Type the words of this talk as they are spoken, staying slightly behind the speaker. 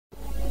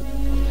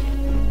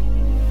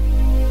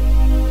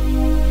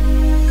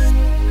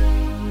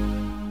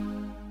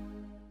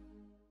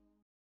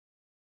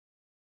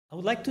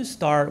would like to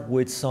start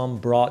with some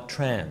broad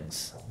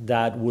trends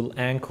that will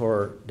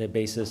anchor the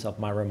basis of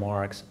my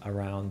remarks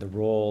around the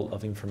role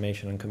of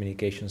information and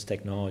communications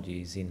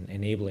technologies in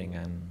enabling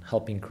and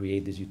helping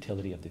create this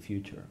utility of the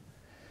future.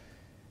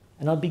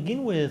 And I'll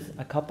begin with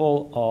a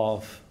couple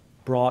of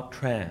broad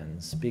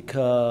trends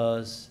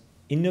because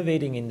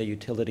innovating in the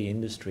utility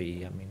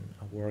industry, I mean,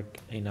 I work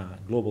in a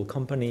global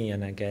company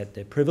and I get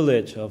the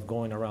privilege of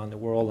going around the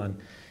world and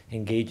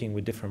engaging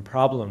with different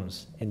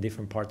problems in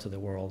different parts of the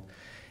world,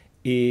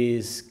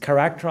 is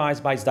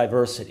characterized by its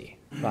diversity,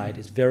 right?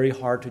 It's very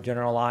hard to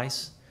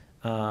generalize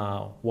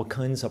what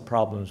kinds of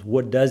problems,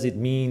 what does it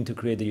mean to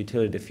create the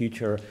utility of the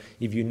future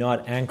if you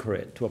not anchor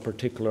it to a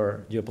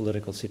particular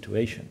geopolitical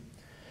situation.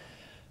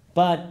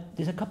 But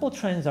there's a couple of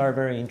trends that are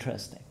very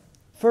interesting.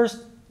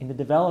 First, in the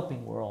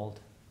developing world,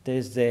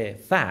 there's the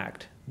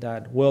fact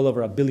that well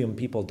over 1 billion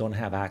people don't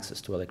have access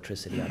to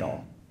electricity at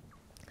all.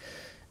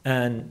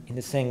 And in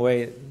the same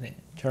way, the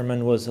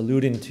chairman was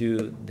alluding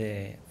to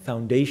the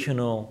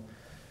foundational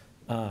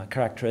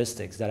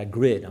characteristics that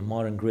a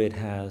modern grid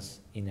has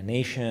in a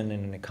nation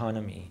and an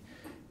economy.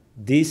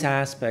 This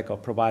aspect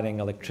of providing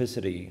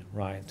electricity,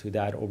 right, to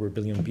that over 1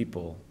 billion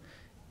people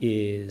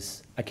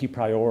is a key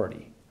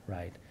priority,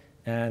 right?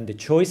 And the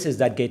choices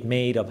that get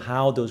made of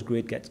how those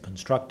grid gets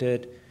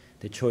constructed,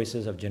 the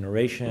choices of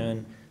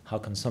generation, how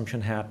consumption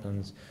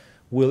happens,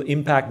 will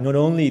impact not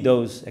only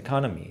those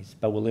economies,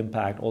 but will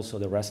impact also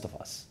the rest of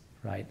us,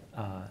 right,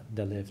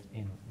 that live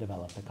in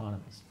developed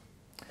economies.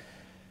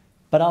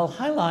 But I'll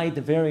highlight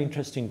the very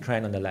interesting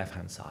trend on the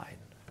left-hand side,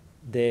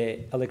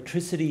 the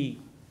electricity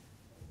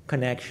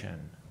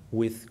connection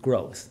with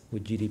growth,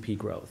 with GDP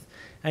growth.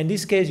 And in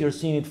this case, you're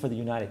seeing it for the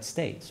United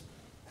States.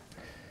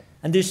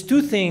 And there's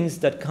two things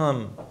that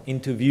come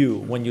into view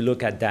when you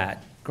look at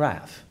that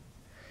graph.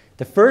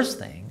 The first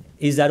thing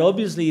is that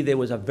obviously there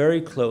was a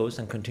very close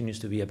and continues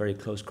to be a very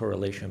close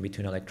correlation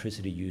between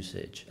electricity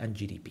usage and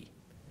GDP,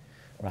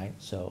 right?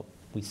 So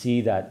we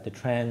see that the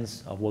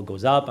trends of what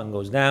goes up and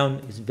goes down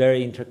is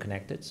very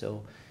interconnected.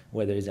 So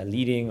whether it's a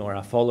leading or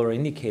a follower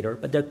indicator,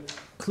 but they're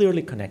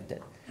clearly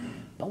connected.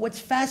 But what's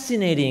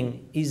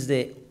fascinating is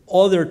the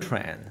other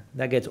trend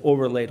that gets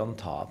overlaid on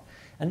top.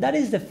 And that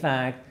is the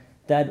fact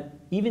that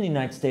even in the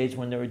United States,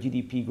 when there were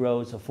GDP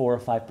growth of 4 or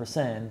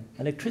 5%,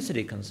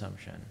 electricity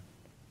consumption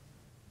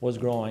was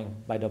growing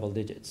by double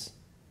digits.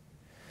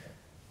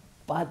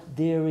 But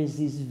there is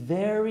this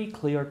very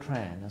clear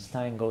trend as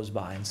time goes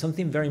by, and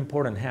something very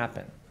important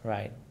happened,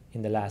 right,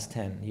 in the last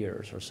 10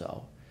 years or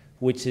so,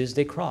 which is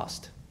they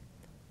crossed.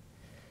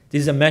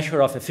 This is a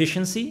measure of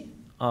efficiency,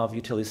 of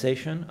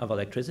utilization of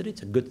electricity.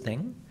 It's a good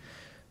thing.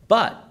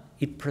 But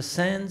it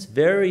presents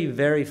very,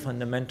 very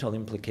fundamental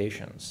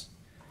implications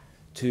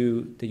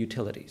to the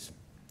utilities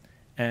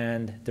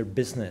and their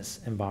business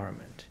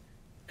environment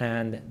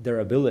and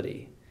their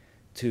ability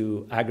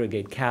to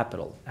aggregate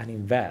capital and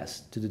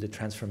invest to do the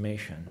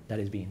transformation that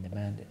is being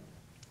demanded.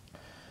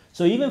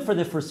 So even for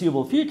the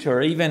foreseeable future,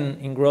 even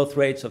in growth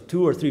rates of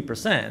 2 or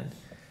 3%,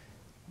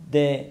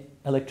 the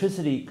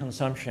electricity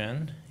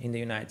consumption in the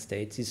United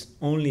States is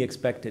only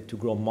expected to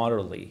grow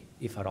moderately,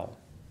 if at all.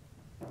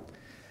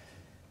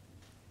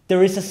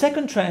 There is a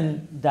second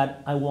trend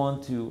that I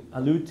want to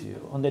allude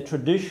to on the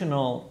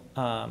traditional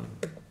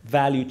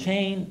value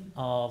chain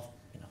of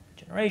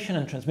generation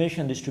and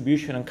transmission,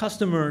 distribution, and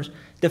customers.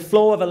 The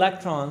flow of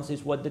electrons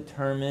is what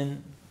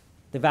determine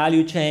the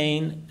value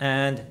chain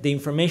and the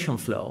information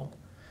flow.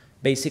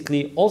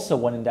 Basically, also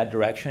went in that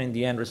direction, in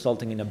the end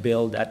resulting in a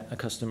bill that a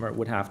customer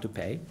would have to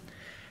pay.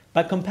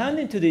 But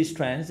compounding to these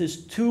trends,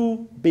 there's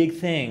two big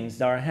things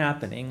that are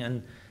happening,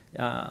 and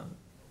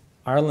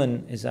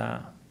Ireland is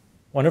a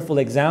wonderful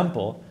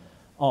example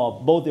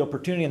of both the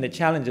opportunity and the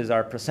challenges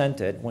are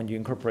presented when you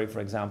incorporate, for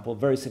example, a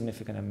very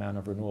significant amount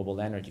of renewable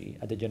energy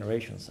at the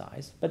generation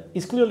size. But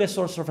it's clearly a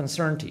source of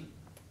uncertainty,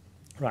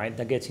 right,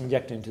 that gets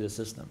injected into the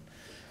system.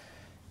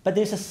 But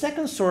there's a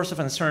second source of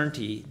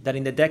uncertainty that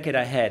in the decade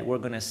ahead we're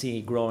going to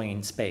see growing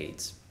in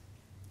spades.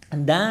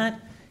 And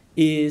that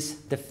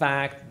is the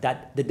fact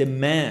that the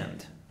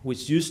demand,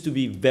 which used to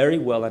be very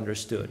well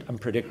understood and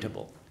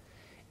predictable,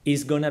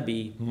 is going to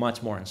be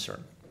much more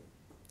uncertain.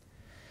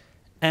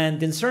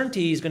 And the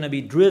uncertainty is going to be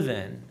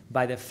driven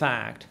by the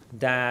fact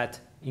that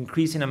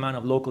increasing amount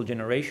of local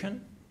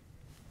generation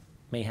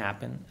may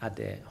happen at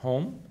the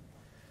home,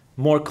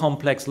 more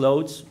complex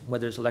loads,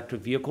 whether it's electric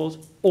vehicles,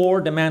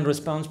 or demand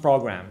response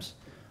programs,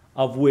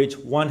 of which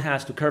one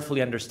has to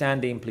carefully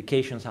understand the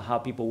implications of how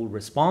people will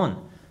respond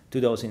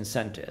to those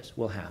incentives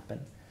will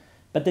happen.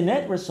 But the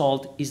net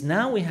result is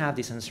now we have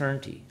this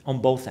uncertainty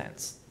on both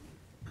ends.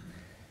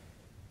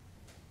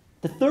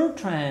 The third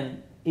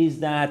trend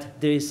is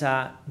that there is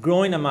a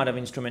growing amount of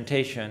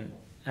instrumentation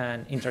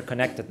and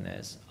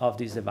interconnectedness of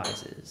these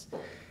devices.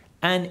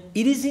 And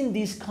it is in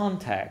this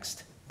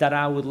context that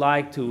I would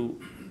like to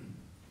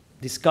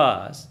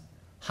discuss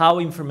how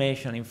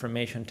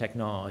information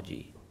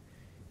technology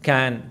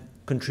can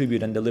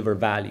contribute and deliver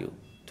value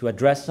to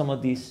address some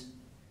of these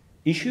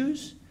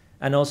issues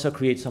and also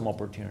create some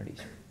opportunities.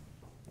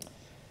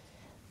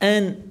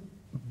 And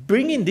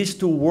bringing these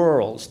two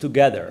worlds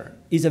together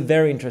is a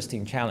very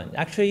interesting challenge.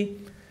 Actually,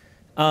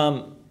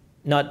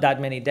 not that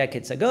many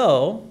decades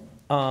ago,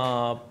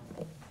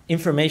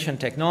 information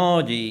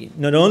technology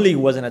not only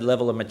wasn't at the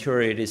level of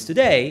maturity it is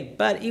today,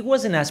 but it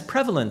wasn't as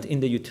prevalent in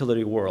the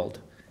utility world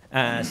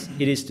as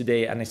it is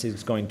today and as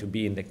it's going to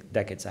be in the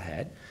decades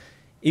ahead.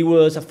 It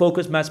was a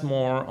focus much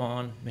more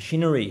on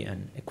machinery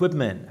and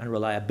equipment and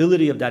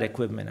reliability of that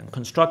equipment and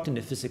constructing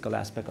the physical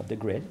aspect of the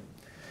grid.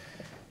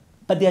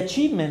 But the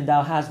achievement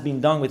that has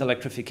been done with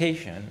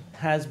electrification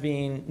has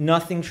been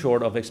nothing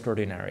short of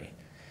extraordinary.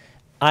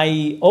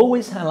 I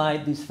always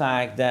highlight this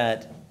fact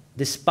that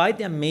despite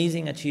the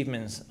amazing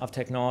achievements of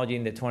technology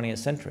in the 20th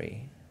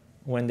century,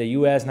 when the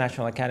US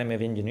National Academy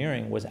of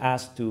Engineering was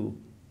asked to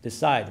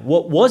decide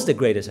what was the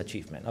greatest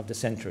achievement of the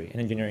century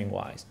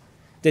engineering-wise,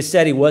 they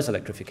said it was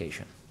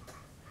electrification.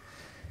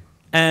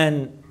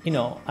 And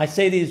I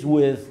say this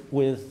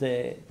with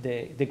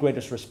the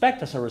greatest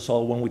respect as a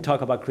result when we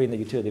talk about creating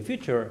the utility of the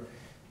future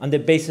on the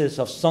basis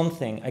of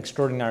something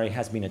extraordinary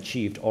has been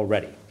achieved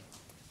already.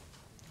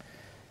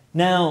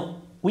 Now,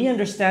 we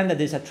understand that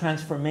there's a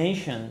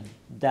transformation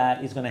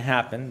that is going to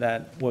happen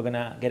that we're going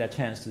to get a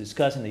chance to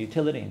discuss in the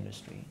utility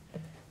industry.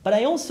 But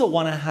I also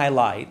want to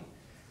highlight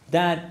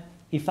that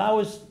if I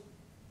was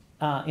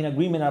in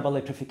agreement about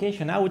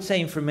electrification, I would say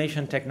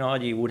information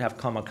technology would have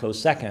come a close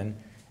second.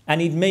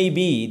 And it may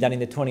be that in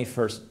the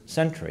 21st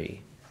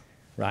century,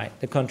 right,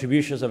 the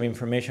contributions of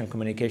information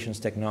communications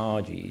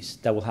technologies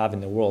that we'll have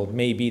in the world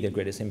may be the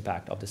greatest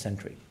impact of the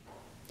century.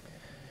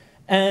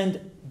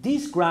 And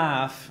this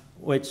graph,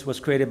 which was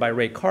created by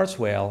Ray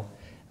Kurzweil,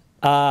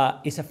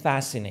 is a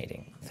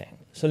fascinating thing.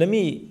 So let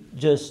me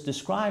just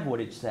describe what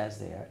it says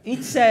there.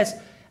 It says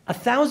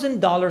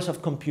 $1,000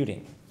 of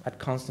computing at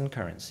constant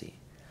currency.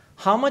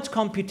 How much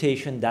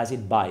computation does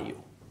it buy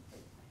you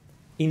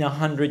in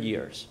 100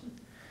 years?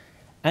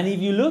 And if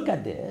you look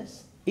at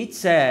this, it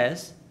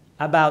says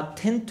about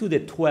 10 to the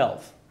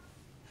 12,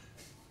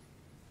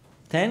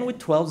 10 with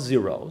 12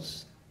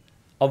 zeros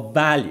of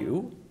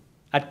value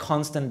at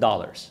constant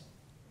dollars.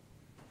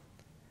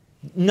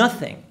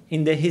 Nothing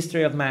in the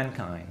history of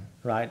mankind,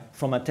 right,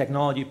 from a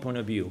technology point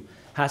of view,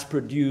 has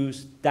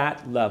produced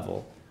that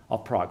level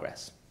of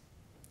progress.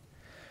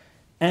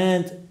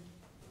 And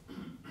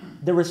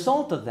the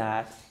result of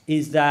that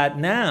is that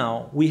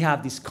now we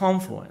have this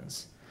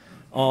confluence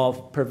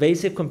of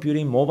pervasive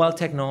computing, mobile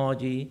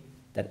technology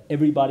that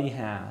everybody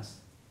has,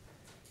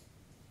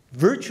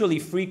 virtually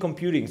free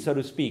computing, so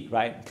to speak,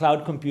 right?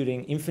 Cloud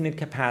computing, infinite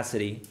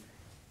capacity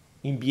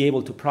in being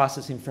able to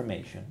process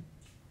information.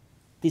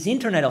 This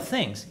Internet of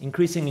Things,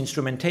 increasing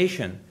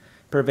instrumentation,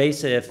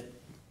 pervasive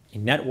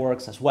in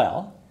networks as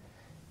well,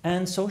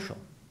 and social.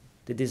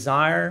 The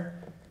desire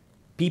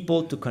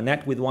people to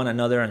connect with one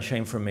another and share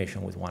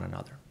information with one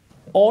another.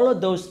 All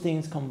of those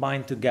things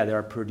combined together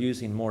are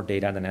producing more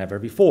data than ever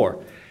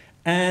before.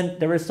 And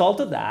the result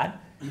of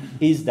that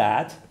is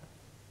that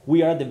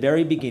we are at the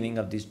very beginning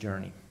of this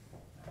journey,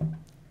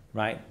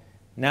 right?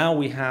 Now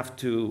we have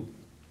to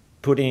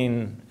put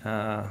in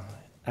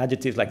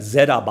adjectives like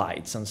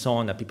zettabytes and so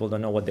on that people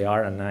don't know what they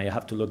are, and now you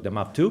have to look them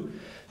up too.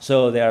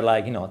 So they're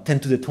like, 10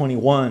 to the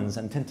 21s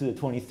and 10 to the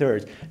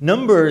 23rds.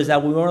 Numbers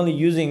that we were only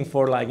using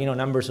for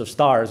numbers of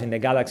stars in the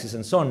galaxies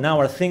and so on now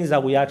are things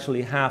that we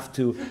actually have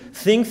to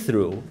think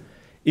through,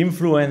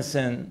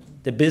 influencing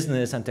the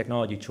business and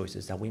technology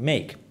choices that we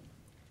make.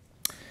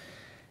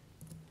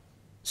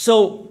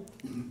 So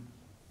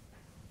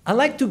I'd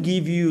like to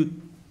give you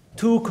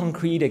two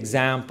concrete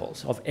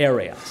examples of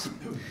areas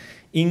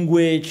in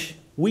which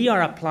we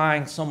are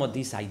applying some of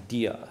these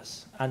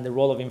ideas and the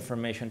role of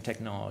information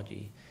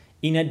technology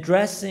in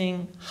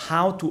addressing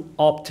how to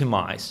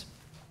optimize,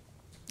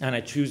 and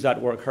I choose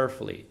that word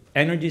carefully,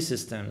 energy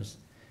systems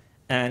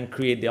and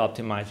create the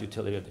optimized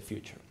utility of the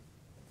future.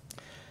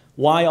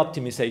 Why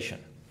optimization?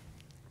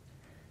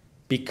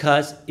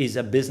 Because it's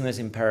a business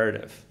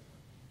imperative.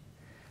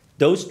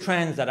 Those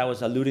trends that I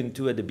was alluding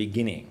to at the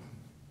beginning,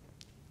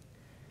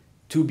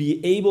 to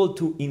be able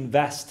to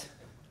invest,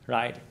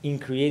 right, in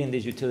creating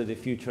this utility of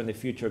the future and the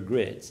future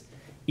grids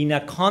in a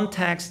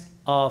context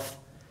of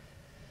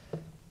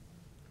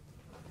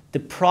the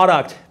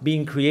product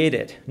being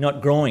created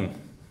not growing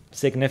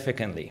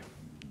significantly,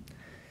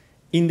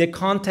 in the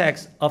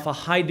context of a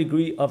high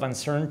degree of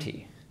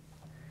uncertainty,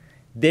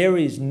 there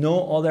is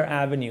no other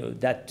avenue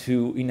that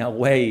to, in a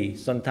way,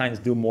 sometimes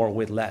do more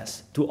with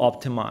less, to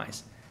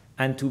optimize,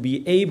 and to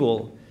be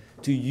able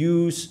to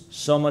use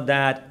some of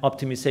that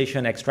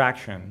optimization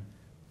extraction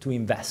to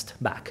invest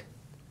back.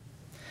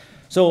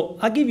 So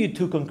I'll give you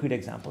two concrete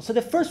examples. So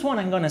the first one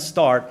I'm going to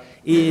start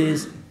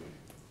is,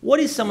 what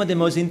is some of the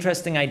most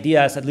interesting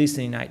ideas, at least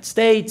in the United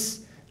States,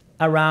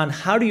 around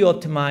how do you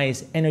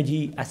optimize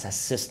energy as a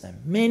system?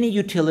 Many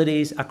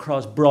utilities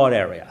across broad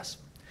areas.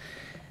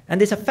 And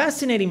there's a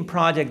fascinating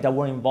project that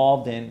we're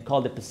involved in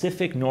called the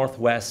Pacific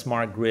Northwest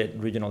Smart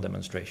Grid Regional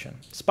Demonstration.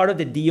 It's part of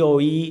the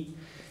DOE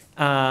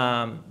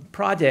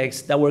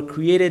projects that were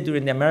created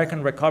during the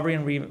American Recovery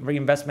and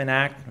Reinvestment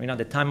Act. You know, at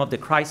the time of the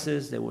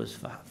crisis, there was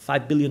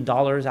 $5 billion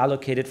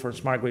allocated for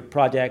smart grid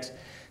projects.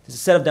 There's a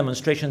set of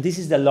demonstrations. This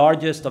is the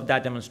largest of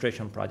that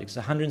demonstration project. It's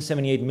a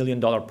 $178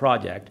 million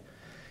project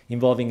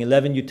involving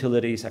 11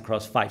 utilities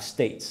across 5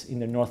 states in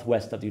the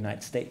northwest of the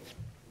United States.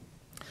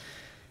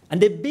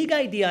 And the big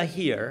idea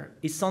here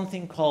is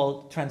something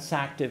called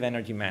transactive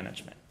energy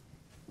management.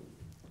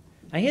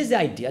 And here's the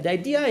idea. The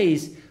idea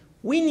is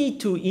we need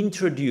to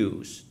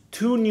introduce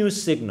 2 new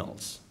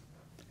signals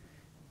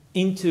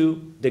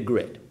into the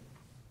grid.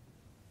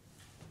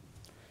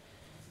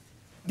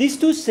 These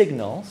 2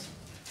 signals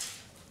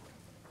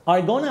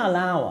are going to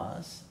allow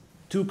us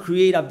to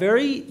create a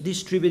very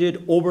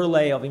distributed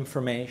overlay of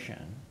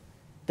information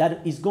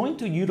that is going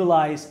to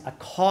utilize a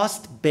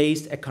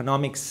cost-based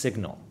economic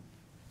signal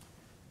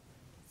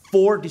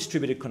for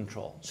distributed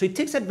control. So it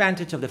takes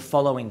advantage of the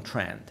following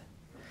trend.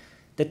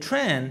 The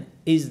trend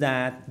is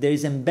that there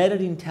is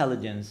embedded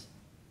intelligence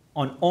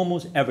on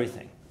almost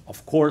everything.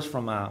 Of course,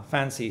 from a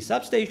fancy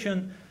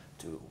substation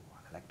to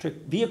an electric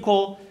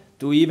vehicle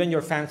to even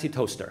your fancy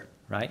toaster,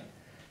 right?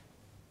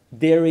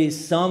 There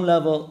is some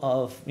level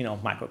of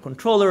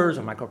microcontrollers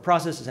or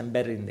microprocessors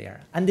embedded in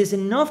there. And there's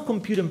enough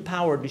computing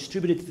power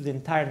distributed through the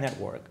entire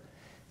network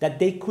that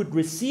they could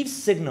receive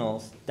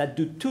signals that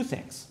do 2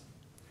 things.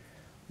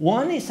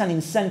 One is an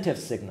incentive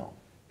signal.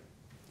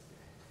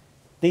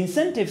 The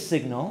incentive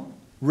signal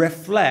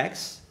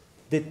reflects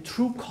the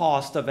true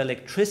cost of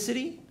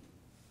electricity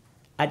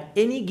at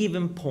any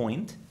given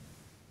point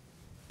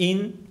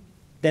in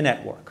the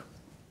network.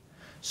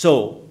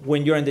 So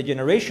when you're in the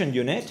generation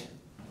unit,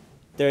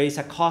 there is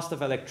a cost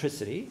of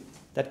electricity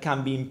that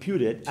can be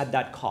imputed at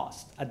that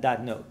cost, at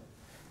that node.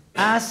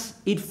 As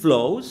it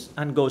flows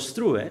and goes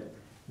through it,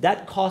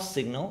 that cost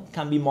signal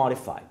can be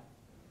modified.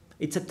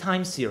 It's a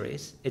time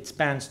series. It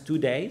spans 2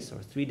 days or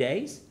 3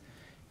 days.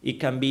 It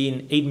can be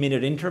in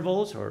 8-minute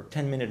intervals or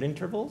 10-minute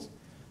intervals.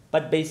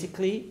 But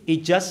basically,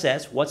 it just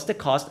says what's the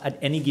cost at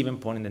any given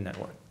point in the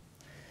network.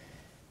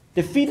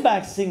 The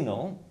feedback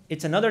signal,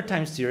 it's another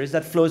time series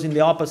that flows in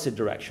the opposite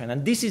direction.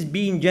 And this is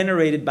being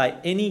generated by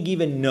any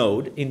given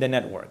node in the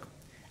network.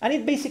 And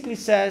it basically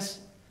says,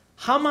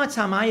 how much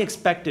am I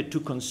expected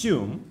to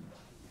consume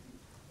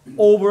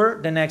over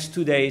the next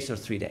 2 days or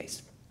 3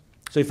 days?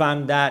 So if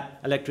I'm that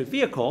electric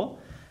vehicle,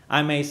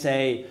 I may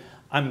say,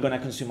 I'm going to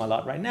consume a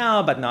lot right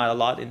now, but not a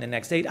lot in the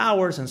next 8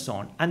 hours, and so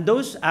on. And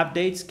those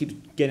updates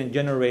keep getting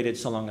generated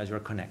so long as you're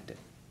connected.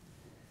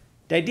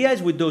 The idea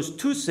is with those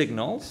 2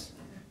 signals,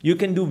 you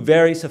can do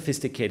very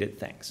sophisticated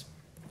things.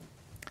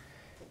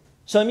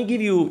 So let me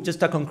give you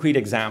just a concrete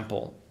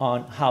example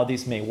on how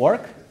this may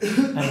work,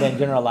 and then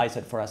generalize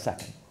it for a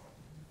second.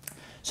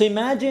 So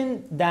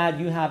imagine that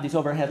you have this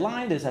overhead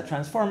line, there's a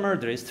transformer,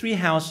 there is 3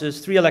 houses,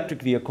 3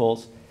 electric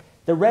vehicles.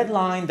 The red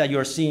line that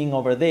you're seeing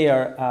over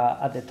there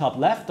at the top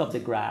left of the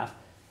graph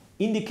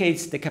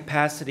indicates the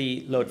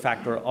capacity load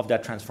factor of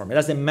that transformer.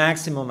 That's the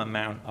maximum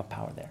amount of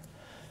power there.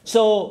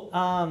 So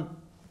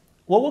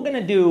what we're going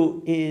to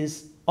do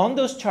is on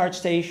those charge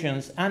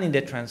stations and in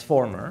the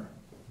transformer,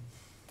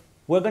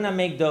 we're going to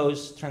make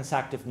those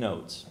transactive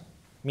nodes,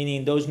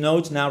 meaning those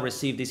nodes now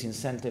receive this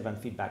incentive and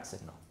feedback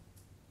signal.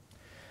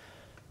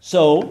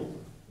 So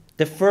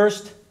the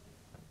first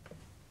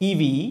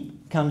EV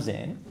comes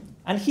in,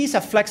 and he's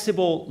a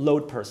flexible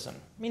load person,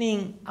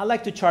 meaning I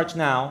like to charge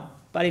now,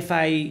 but if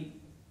I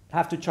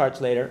have to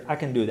charge later, I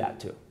can do that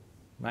too,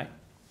 right?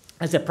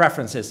 As the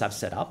preferences I've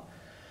set up.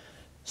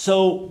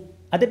 So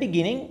at the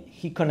beginning,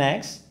 he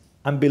connects.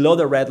 I'm below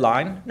the red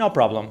line. No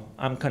problem.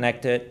 I'm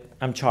connected.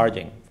 I'm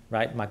charging,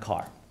 right, my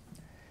car.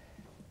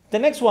 The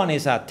next one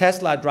is a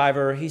Tesla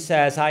driver. He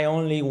says, I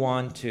only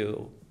want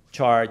to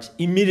charge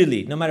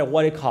immediately, no matter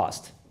what it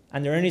costs.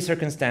 Under any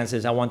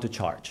circumstances, I want to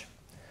charge.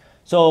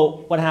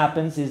 So what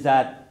happens is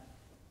that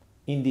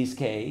in this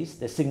case,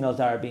 the signals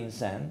that are being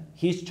sent,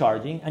 he's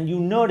charging, and you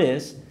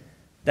notice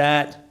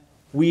that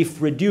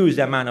we've reduced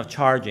the amount of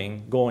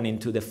charging going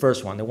into the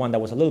first one, the one that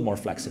was a little more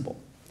flexible.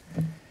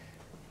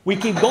 We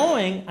keep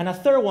going, and a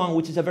third one,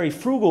 which is a very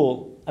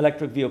frugal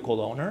electric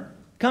vehicle owner,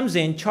 comes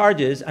in,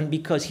 charges, and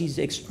because he's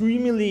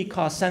extremely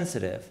cost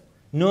sensitive,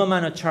 no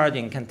amount of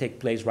charging can take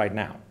place right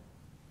now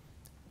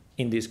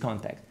in this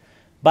context.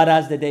 But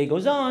as the day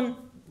goes on,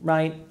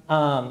 right,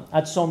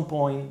 at some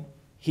point,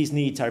 his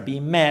needs are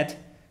being met,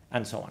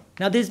 and so on.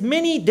 Now, there's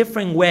many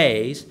different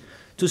ways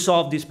to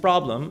solve this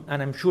problem,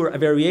 and I'm sure a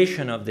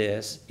variation of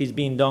this is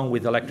being done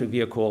with electric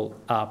vehicle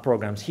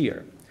programs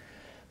here.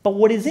 But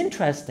what is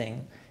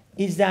interesting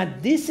is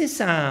that this is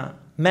a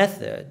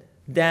method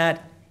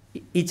that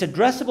it's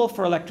addressable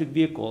for electric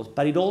vehicles,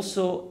 but it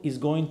also is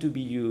going to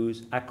be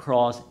used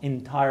across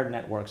entire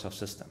networks of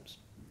systems.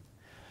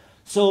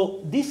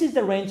 So this is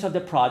the range of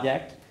the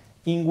project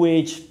in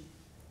which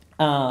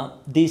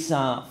these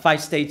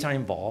 5 states are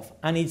involved,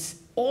 and it's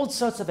all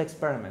sorts of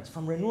experiments,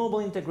 from renewable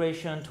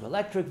integration to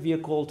electric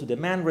vehicle to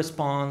demand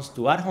response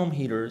to at-home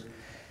heaters.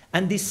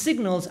 And these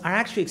signals are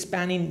actually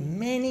expanding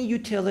many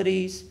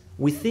utilities,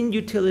 within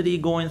utility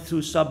going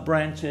through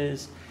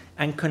sub-branches,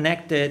 and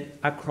connected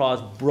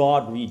across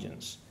broad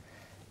regions.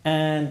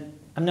 And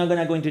I'm not going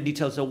to go into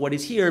details of what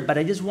is here, but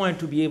I just wanted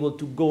to be able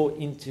to go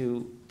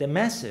into the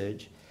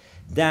message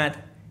that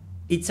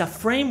it's a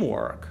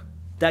framework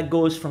that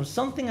goes from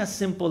something as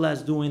simple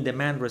as doing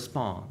demand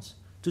response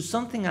to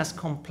something as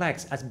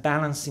complex as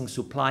balancing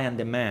supply and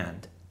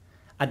demand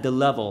at the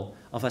level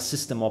of a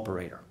system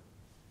operator,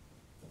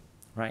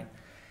 right?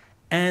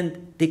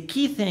 And the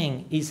key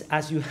thing is,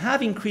 as you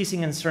have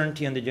increasing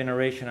uncertainty on the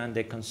generation and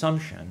the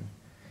consumption,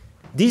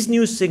 these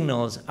new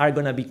signals are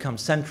going to become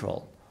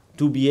central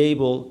to be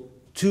able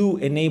to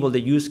enable the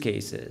use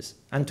cases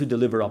and to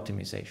deliver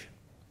optimization.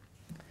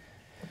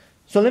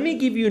 So let me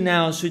give you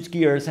now, switch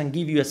gears and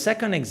give you a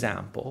second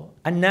example,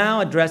 and now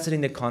address it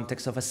in the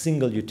context of a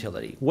single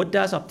utility. What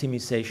does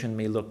optimization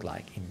may look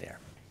like in there?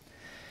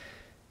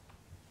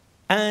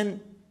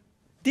 And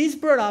this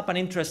brought up an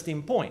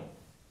interesting point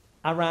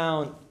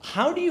around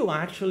how do you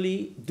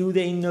actually do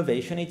the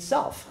innovation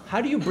itself?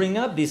 How do you bring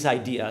up these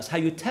ideas? How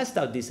you test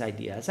out these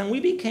ideas? And we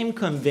became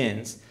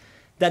convinced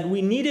that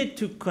we needed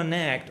to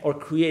connect or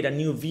create a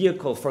new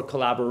vehicle for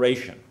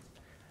collaboration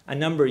a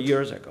number of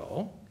years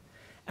ago.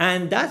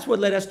 And that's what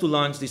led us to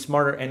launch the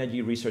Smarter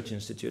Energy Research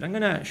Institute. I'm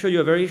going to show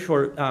you a very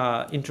short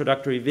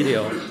introductory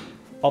video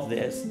of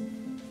this,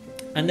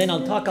 and then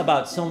I'll talk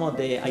about some of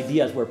the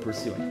ideas we're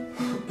pursuing.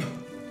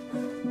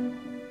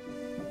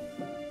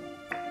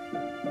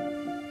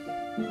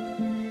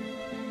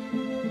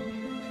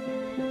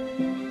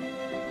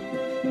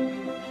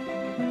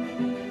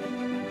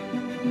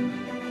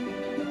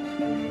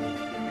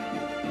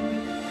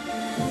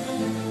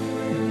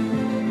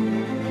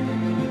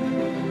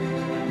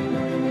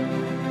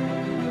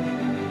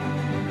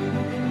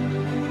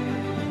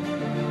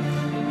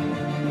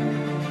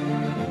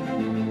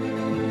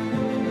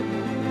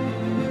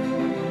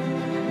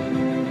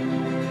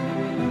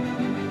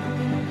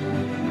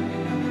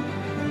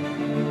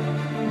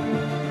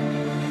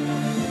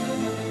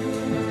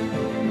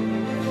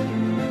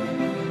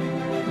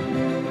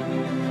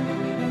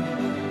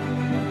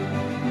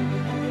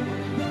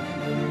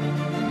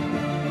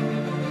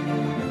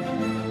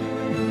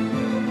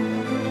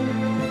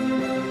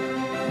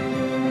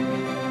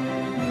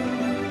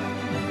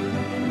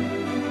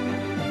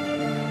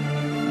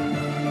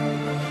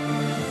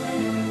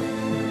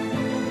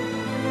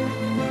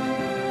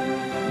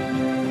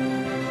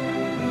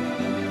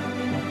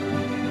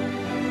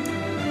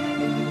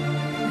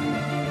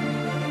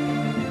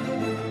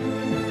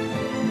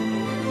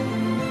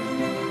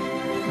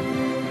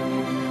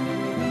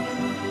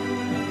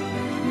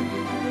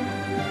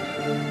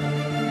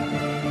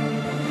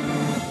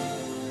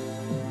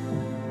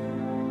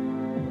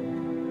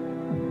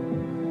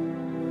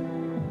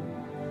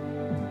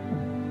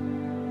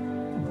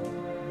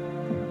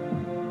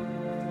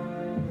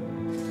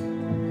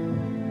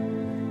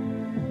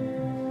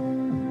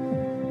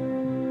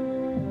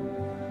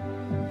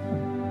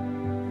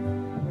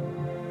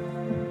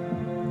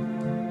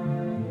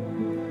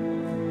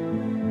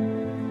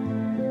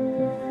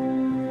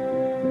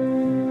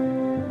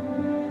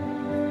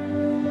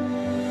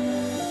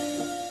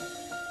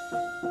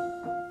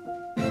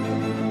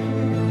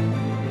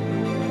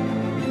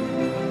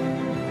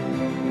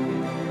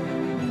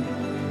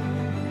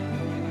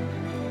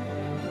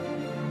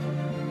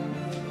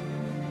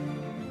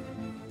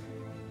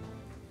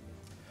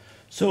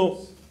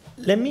 So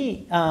let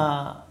me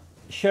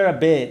share a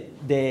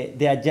bit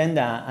the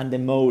agenda and the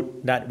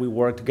mode that we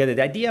work together.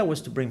 The idea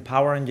was to bring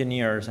power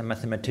engineers and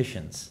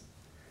mathematicians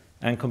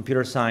and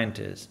computer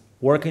scientists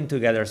working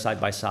together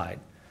side by side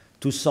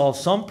to solve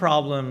some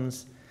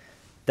problems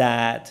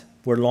that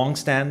were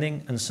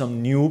long-standing and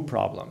some new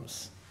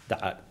problems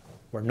that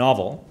were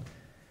novel,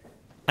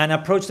 and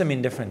approach them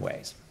in different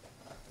ways,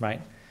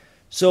 right?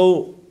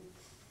 So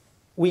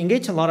we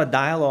engaged a lot of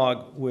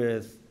dialogue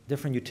with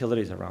different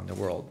utilities around the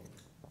world.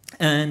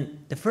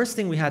 And the first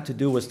thing we had to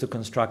do was to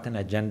construct an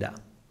agenda.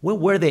 What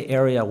were the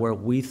area where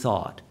we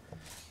thought,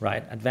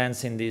 right,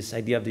 advancing this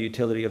idea of the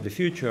utility of the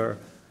future,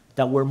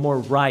 that were more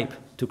ripe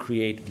to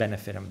create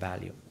benefit and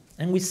value?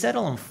 And we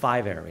settled on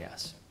 5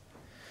 areas.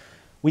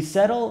 We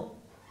settled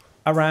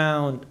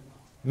around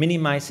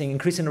minimizing,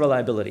 increasing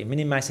reliability,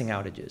 minimizing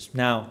outages.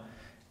 Now,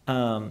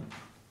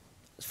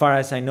 as far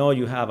as I know,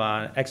 you have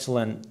an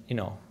excellent,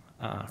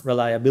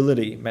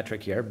 reliability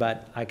metric here,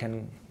 but I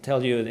can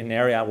tell you in the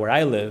area where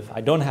I live, I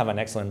don't have an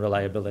excellent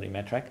reliability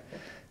metric.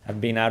 I've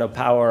been out of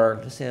power,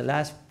 let's say the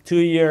last 2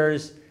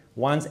 years,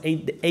 once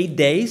 8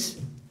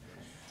 days.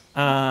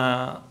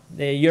 The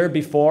year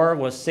before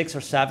was 6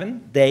 or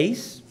 7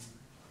 days.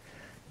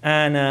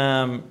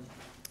 And,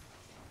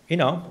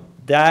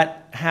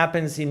 that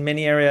happens in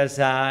many areas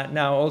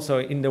now also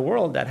in the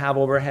world that have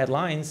overhead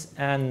lines,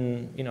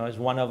 and, is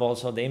one of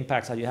also the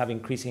impacts that you have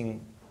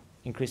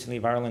increasingly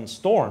violent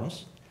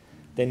storms.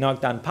 They knock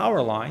down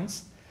power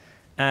lines,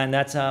 and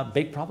that's a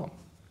big problem,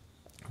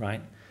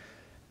 right?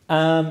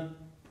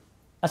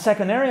 A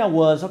second area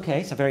was, okay,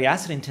 it's a very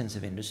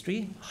asset-intensive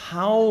industry.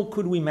 How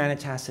could we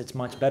manage assets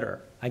much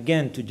better?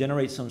 Again, to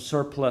generate some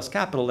surplus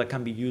capital that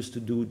can be used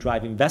to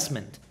drive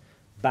investment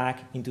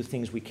back into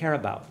things we care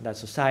about, that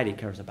society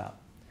cares about.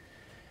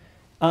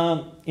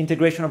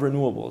 Integration of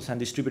renewables and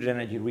distributed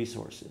energy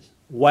resources.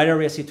 Wide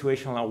area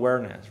situational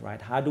awareness,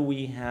 right? How do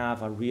we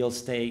have a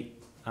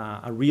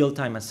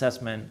real-time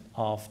assessment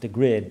of the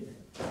grid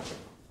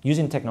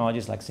using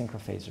technologies like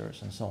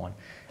synchrophasers and so on.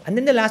 And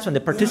then the last one, the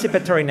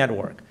participatory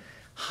network.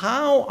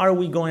 How are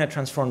we going to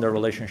transform the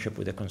relationship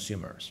with the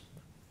consumers,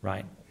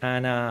 right?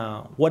 And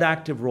what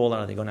active role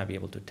are they going to be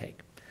able to take?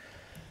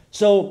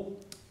 So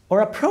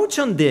our approach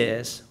on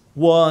this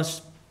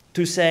was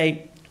to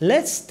say,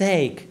 let's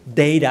take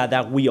data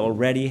that we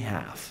already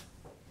have,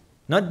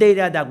 not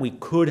data that we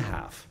could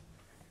have,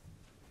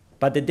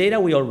 but the data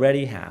we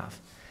already have,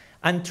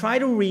 and try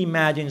to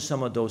reimagine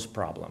some of those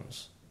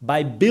problems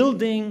by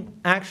building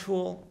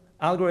actual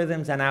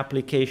algorithms and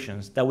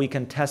applications that we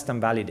can test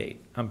and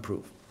validate and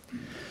prove.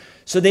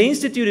 So the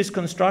Institute is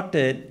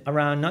constructed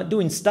around not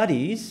doing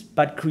studies,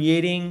 but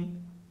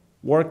creating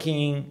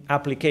working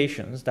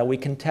applications that we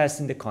can test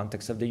in the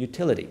context of the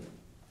utility.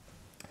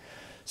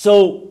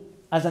 So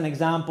as an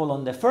example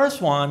on the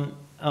first one,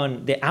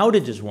 on the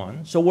outages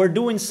one, so we're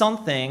doing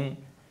something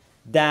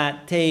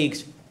that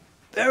takes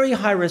very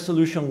high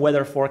resolution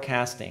weather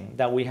forecasting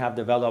that we have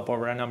developed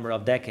over a number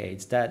of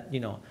decades that,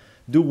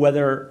 do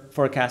weather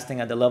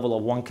forecasting at the level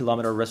of 1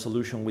 kilometer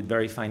resolution with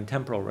very fine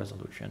temporal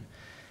resolution.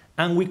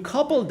 And we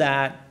couple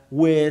that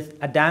with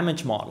a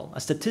damage model,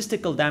 a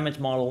statistical damage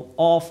model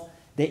of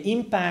the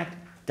impact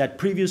that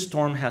previous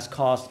storm has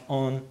caused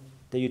on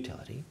the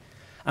utility.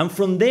 And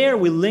from there,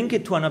 we link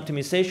it to an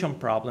optimization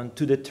problem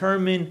to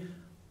determine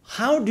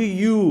how do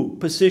you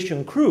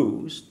position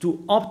crews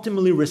to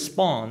optimally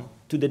respond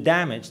to the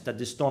damage that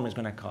the storm is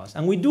going to cause.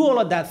 And we do all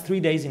of that 3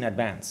 days in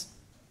advance.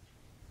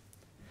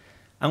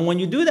 And when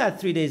you do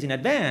that 3 days in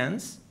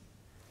advance,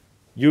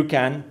 you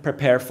can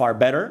prepare far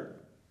better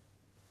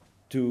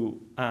to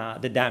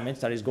the damage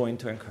that is going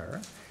to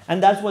occur.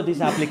 And that's what this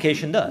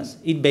application does.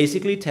 It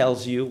basically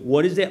tells you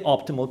what is the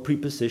optimal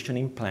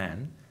pre-positioning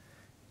plan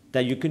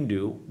that you can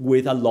do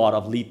with a lot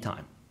of lead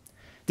time.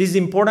 This is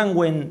important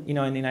when, in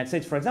the United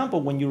States, for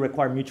example, when you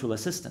require mutual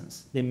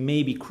assistance. There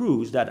may be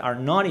crews that are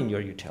not in your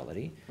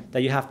utility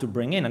that you have to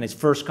bring in, and it's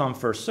first come,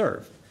 first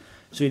serve.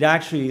 So it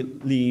actually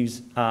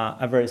leaves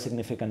a very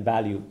significant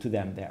value to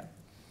them there.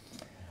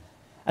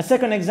 A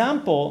second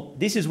example,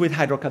 this is with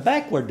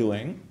Hydro-Quebec we're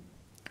doing,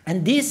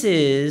 and this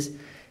is,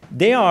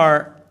 they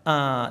are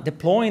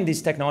deploying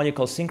this technology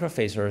called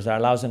synchrophasers that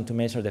allows them to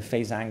measure the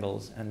phase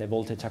angles and the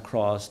voltage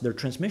across their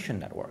transmission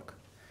network.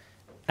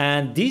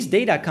 And this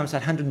data comes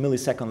at 100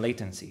 millisecond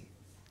latency.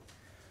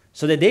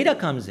 So the data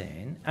comes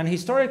in, and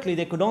historically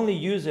they could only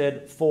use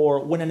it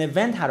for when an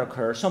event had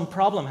occurred, some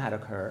problem had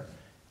occurred.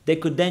 They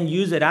could then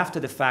use it after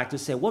the fact to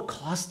say, what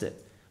caused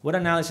it? What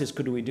analysis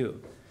could we do?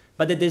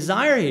 But the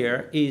desire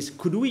here is,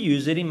 could we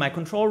use it in my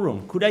control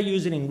room? Could I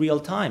use it in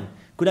real time?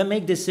 Could I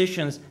make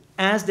decisions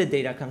as the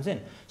data comes in?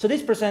 So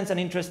this presents an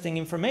interesting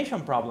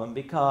information problem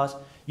because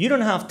you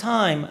don't have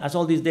time as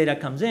all this data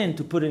comes in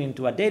to put it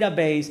into a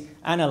database,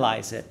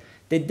 analyze it.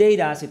 The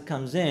data as it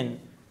comes in,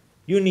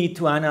 you need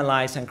to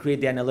analyze and create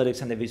the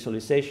analytics and the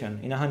visualization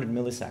in 100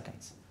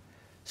 milliseconds.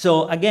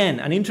 So again,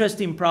 an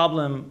interesting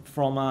problem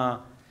from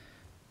an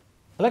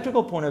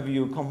electrical point of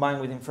view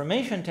combined with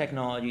information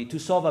technology to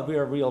solve a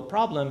very real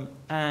problem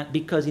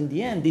because in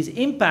the end, this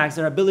impacts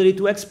their ability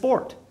to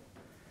export.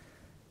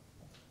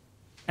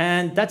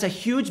 And that's a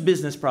huge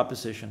business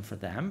proposition for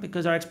them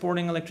because they're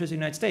exporting electricity to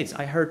the United States.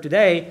 I heard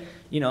today,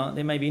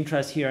 there might be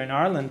interest here in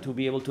Ireland to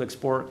be able to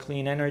export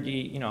clean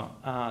energy,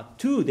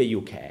 to the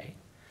UK,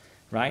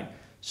 right?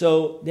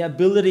 So the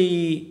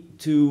ability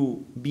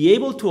to be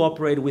able to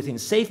operate within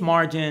safe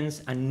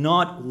margins and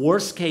not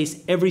worst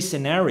case every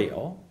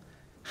scenario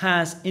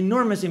has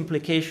enormous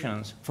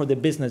implications for the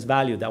business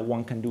value that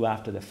one can do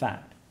after the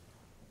fact.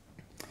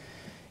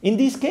 In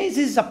this case,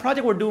 this is a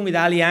project we're doing with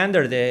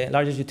Alliander, the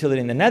largest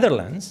utility in the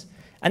Netherlands.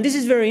 And this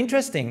is very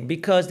interesting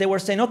because they were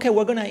saying, okay,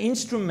 we're going to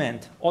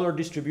instrument all our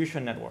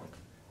distribution network.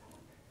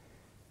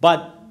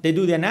 But they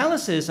do the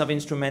analysis of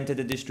instrumented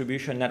the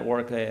distribution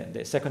network,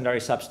 the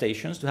secondary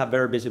substations, to have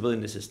better visibility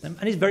in the system.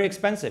 And it's very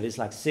expensive. It's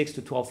like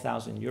 6,000 to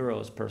 12,000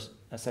 euros per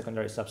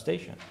secondary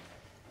substation.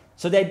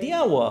 So the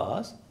idea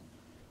was,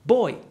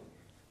 boy,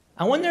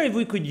 I wonder if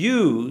we could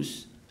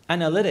use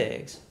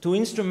analytics to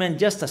instrument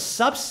just a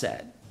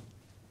subset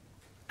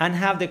and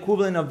have the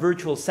equivalent of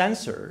virtual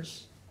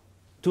sensors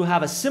to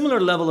have a similar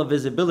level of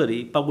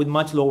visibility, but with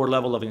much lower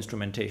level of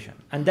instrumentation.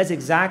 And that's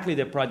exactly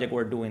the project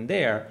we're doing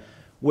there,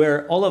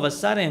 where all of a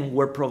sudden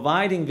we're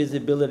providing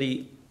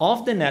visibility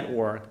of the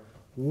network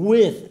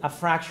with a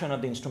fraction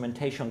of the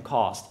instrumentation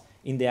cost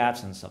in the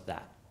absence of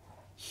that.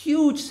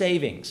 Huge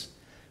savings,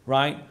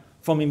 right,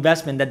 from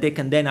investment that they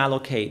can then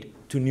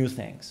allocate to new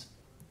things.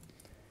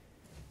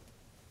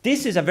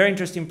 This is a very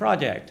interesting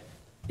project.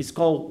 It's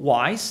called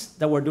WISE,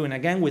 that we're doing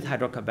again with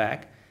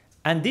Hydro-Quebec.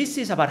 And this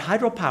is about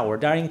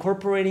hydropower. They're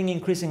incorporating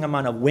increasing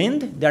amount of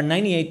wind. They're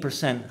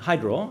 98%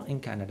 hydro in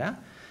Canada,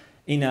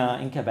 in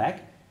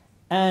Quebec.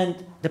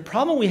 And the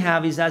problem we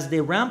have is as they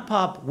ramp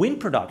up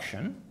wind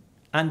production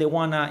and they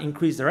want to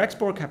increase their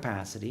export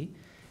capacity,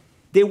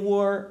 they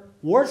were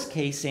worst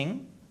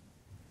casing,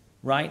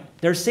 right,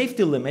 their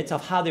safety limits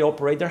of how they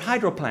operate their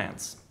hydro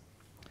plants.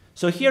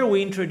 So here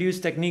we introduce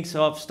techniques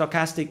of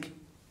stochastic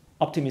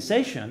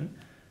optimization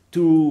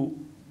to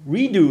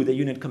redo the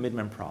unit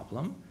commitment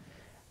problem.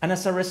 And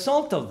as a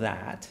result of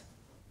that,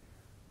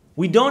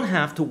 we don't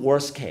have to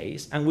worst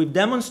case, and we've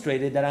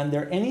demonstrated that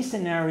under any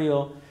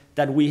scenario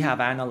that we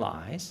have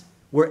analyzed,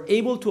 we're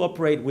able to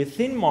operate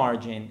within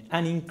margin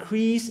and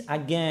increase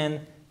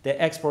again the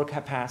export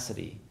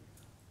capacity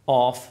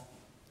of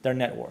their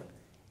network.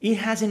 It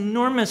has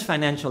enormous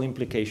financial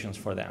implications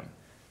for them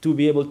to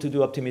be able to do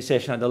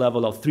optimization at the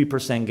level of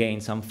 3%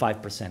 gains and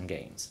 5%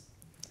 gains.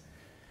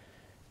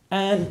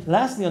 And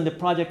lastly, on the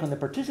project on the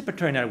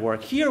participatory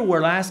network, here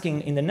we're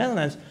asking in the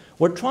Netherlands,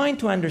 we're trying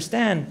to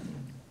understand,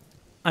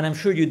 and I'm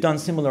sure you've done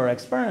similar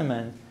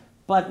experiments,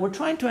 but we're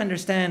trying to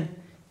understand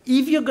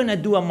if you're going to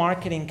do a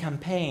marketing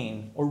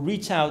campaign or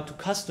reach out to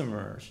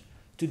customers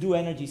to do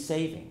energy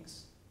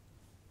savings,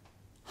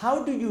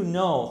 how do you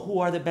know who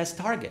are the best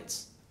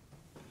targets?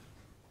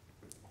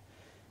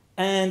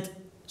 And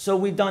so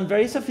we've done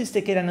very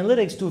sophisticated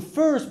analytics to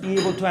first be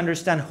able to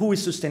understand who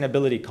is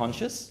sustainability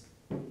conscious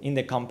in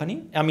the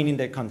company, in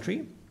the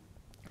country.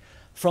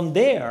 From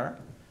there,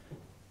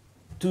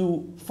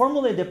 to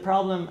formulate the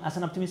problem as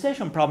an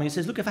optimization problem, he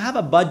says, look, if I have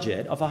a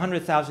budget of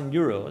 100,000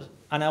 euros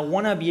and I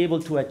want to be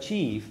able to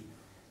achieve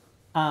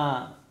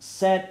a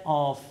set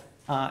of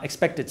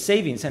expected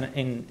savings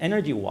in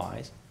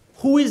energy-wise,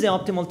 who is the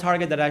optimal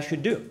target that I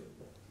should do,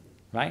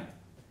 right?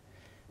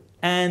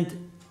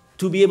 And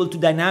to be able to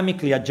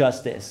dynamically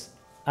adjust this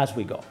as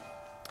we go.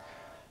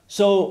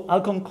 So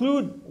I'll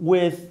conclude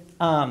with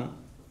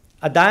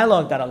a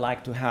dialogue that I'd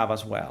like to have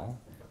as well,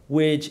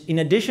 which in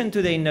addition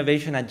to the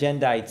innovation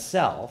agenda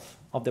itself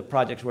of the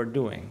projects we're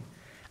doing,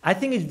 I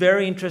think it's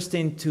very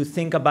interesting to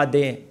think about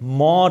the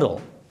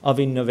model of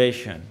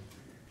innovation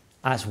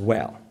as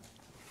well.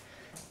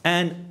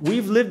 And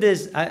we've lived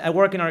this, I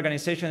work in an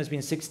organization that's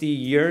been 60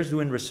 years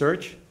doing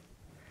research,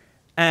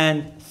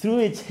 and through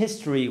its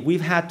history,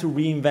 we've had to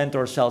reinvent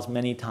ourselves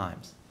many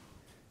times.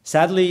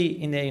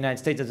 Sadly, in the United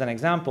States, as an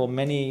example,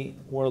 many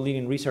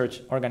world-leading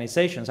research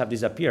organizations have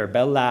disappeared.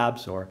 Bell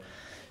Labs or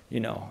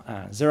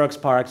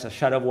Xerox Parks, a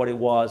shadow of what it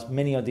was,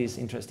 many of these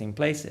interesting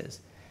places.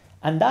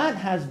 And that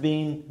has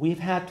been, we've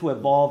had to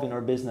evolve in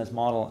our business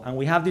model. And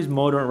we have this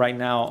motto right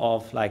now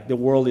of like, the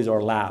world is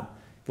our lab.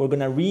 If we're going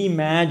to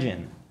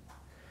reimagine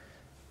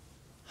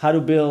how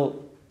to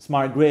build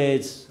smart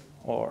grids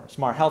or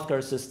smart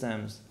healthcare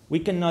systems, we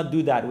cannot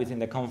do that within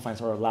the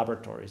confines of our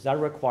laboratories. That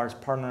requires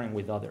partnering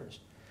with others.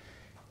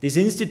 This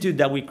institute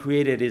that we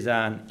created is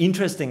an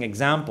interesting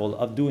example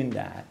of doing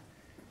that.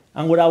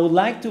 And what I would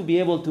like to be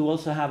able to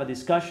also have a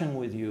discussion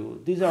with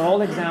you, these are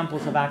all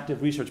examples of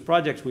active research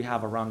projects we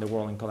have around the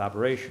world in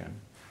collaboration.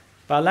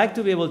 But I'd like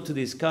to be able to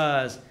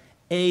discuss,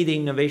 A, the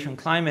innovation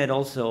climate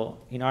also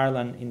in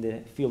Ireland in the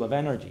field of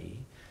energy.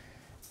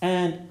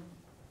 And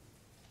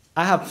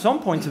I have some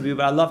points of view,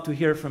 but I'd love to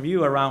hear from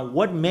you around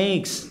what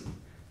makes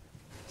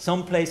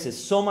some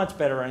places so much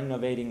better at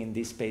innovating in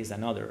this space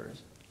than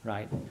others,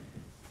 right?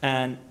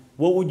 And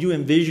what would you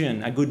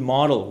envision a good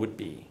model would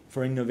be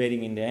for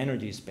innovating in the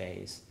energy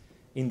space,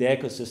 in the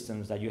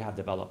ecosystems that you have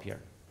developed here?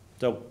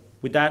 So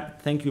with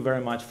that, thank you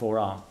very much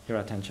for your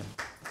attention.